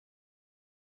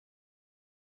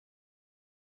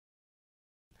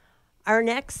Our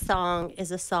next song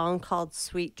is a song called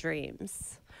Sweet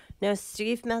Dreams. Now,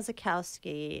 Steve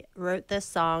Masakowski wrote this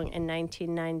song in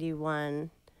 1991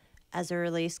 as a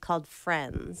release called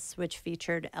Friends, which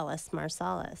featured Ellis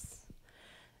Marsalis.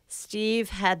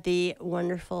 Steve had the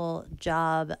wonderful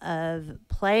job of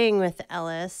playing with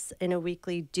Ellis in a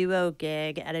weekly duo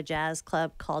gig at a jazz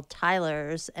club called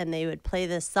Tyler's, and they would play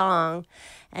this song,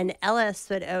 and Ellis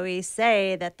would always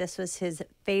say that this was his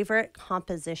favorite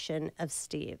composition of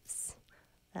Steve's.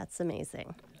 That's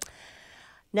amazing.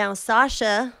 Now,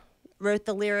 Sasha wrote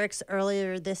the lyrics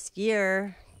earlier this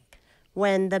year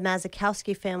when the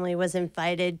Masakowski family was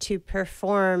invited to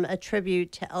perform a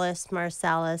tribute to Ellis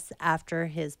Marsalis after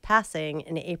his passing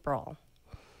in April.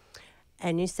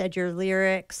 And you said your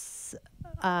lyrics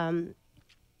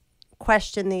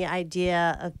question the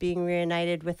idea of being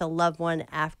reunited with a loved one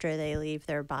after they leave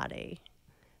their body.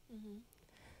 Mm-hmm.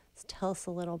 So tell us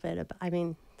a little bit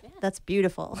about, that's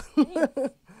beautiful.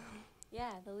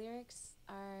 Yeah, the lyrics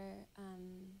are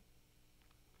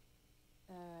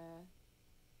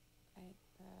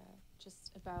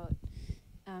just about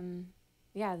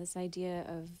this idea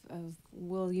of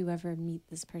will you ever meet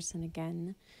this person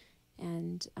again,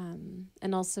 and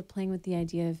also playing with the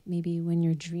idea of maybe when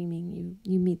you're dreaming,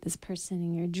 you meet this person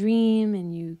in your dream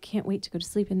and you can't wait to go to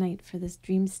sleep at night for this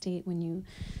dream state when you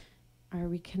are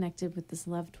reconnected with this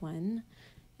loved one,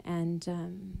 and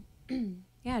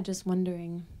just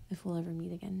wondering if we'll ever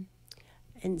meet again.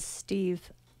 And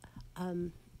Steve,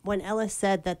 when Ellis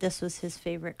said that this was his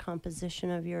favorite composition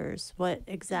of yours, what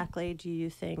exactly do you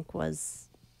think was,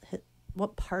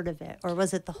 what part of it? Or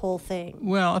was it the whole thing?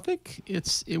 Well, I think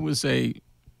it was he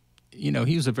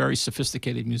was a very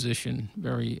sophisticated musician,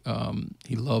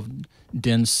 he loved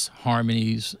dense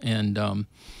harmonies, and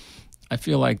I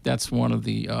feel like that's one of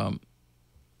the,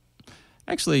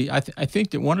 actually, I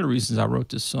think that one of the reasons I wrote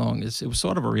this song is it was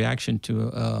sort of a reaction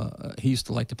to, he used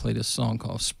to like to play this song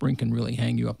called Spring Can Really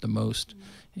Hang You Up the Most.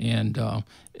 And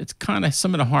it's kind of,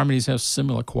 some of the harmonies have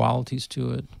similar qualities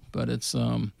to it, but it's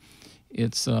I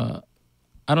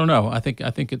don't know. I think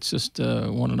it's just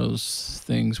one of those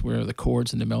things where the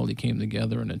chords and the melody came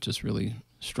together, and it just really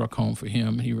struck home for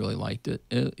him. He really liked it.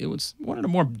 It was one of the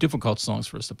more difficult songs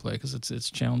for us to play because it's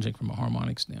challenging from a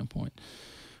harmonic standpoint.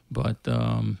 But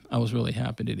I was really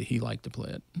happy that he liked to play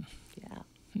it. Yeah.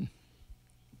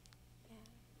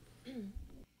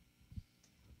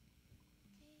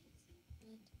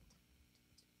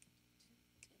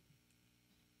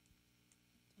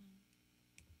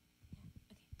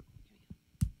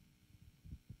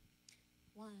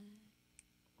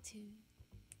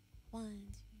 One,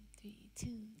 two, three, two,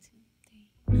 two, three.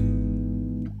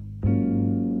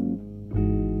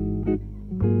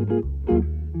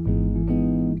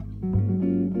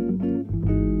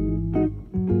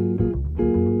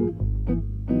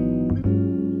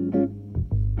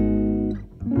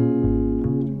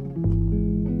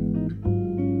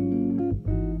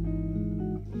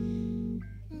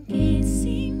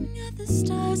 Gazing at the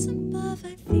stars above,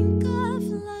 I think of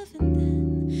love, and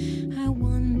then I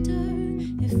wonder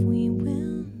if we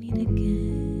will meet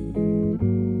again.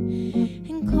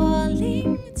 And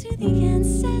calling to the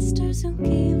ancestors who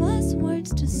gave us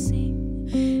words to sing,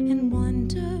 and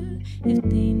wonder if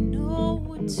they know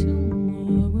what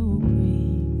tomorrow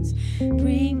brings,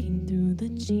 breaking through the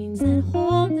chains that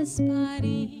hold this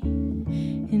body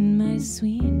in my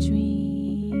sweet dreams.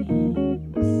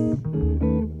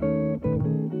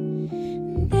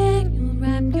 There you'll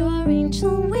wrap your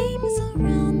angel wings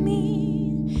around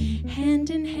me, hand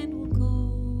in hand we'll go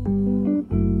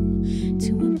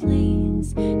to a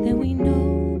place that we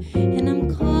know, and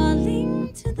I'm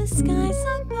calling to the skies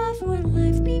above where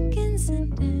life begins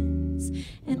and ends,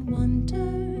 and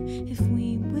wonder if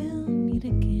we will meet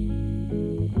again.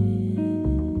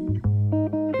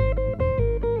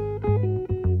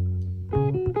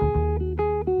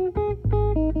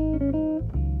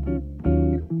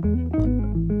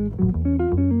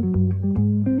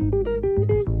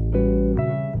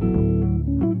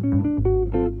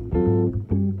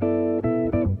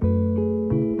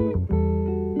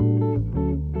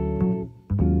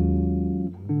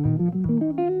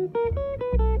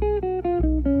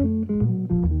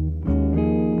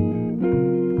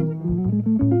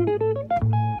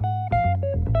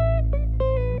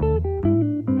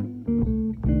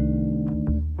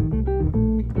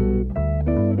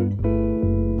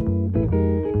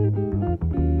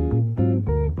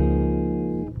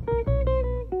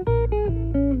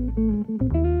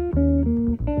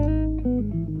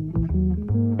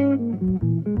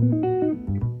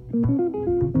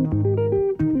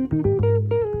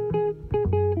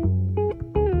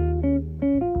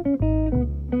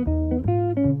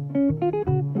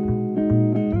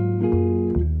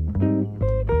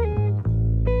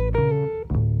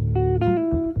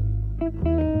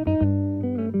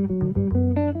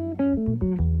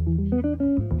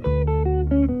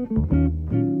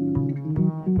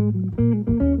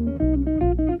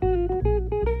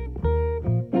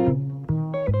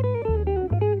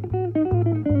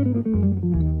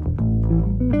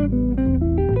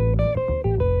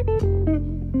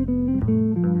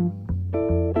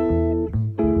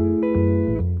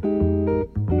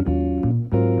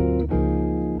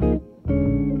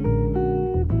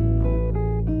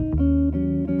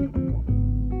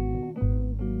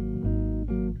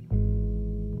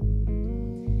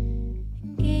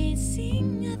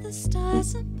 the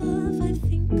stars above, I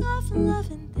think of love,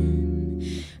 and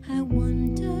then I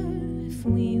wonder if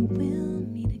we will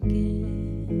meet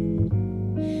again.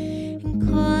 And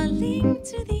calling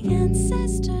to the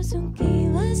ancestors who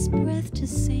gave us breath to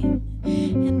sing,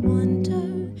 and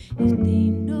wonder if they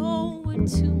know what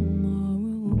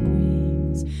tomorrow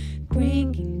brings,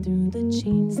 breaking through the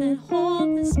chains that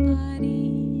hold this body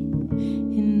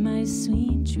in my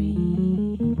sweet dreams.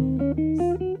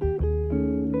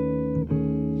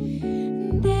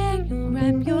 And there you'll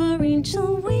wrap your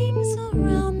angel wings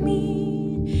around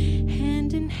me,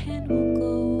 hand in hand we'll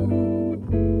go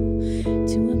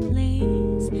to a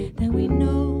place that we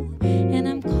know, and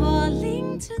I'm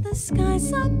calling to the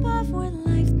skies above where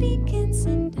life begins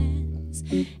and ends,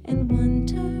 and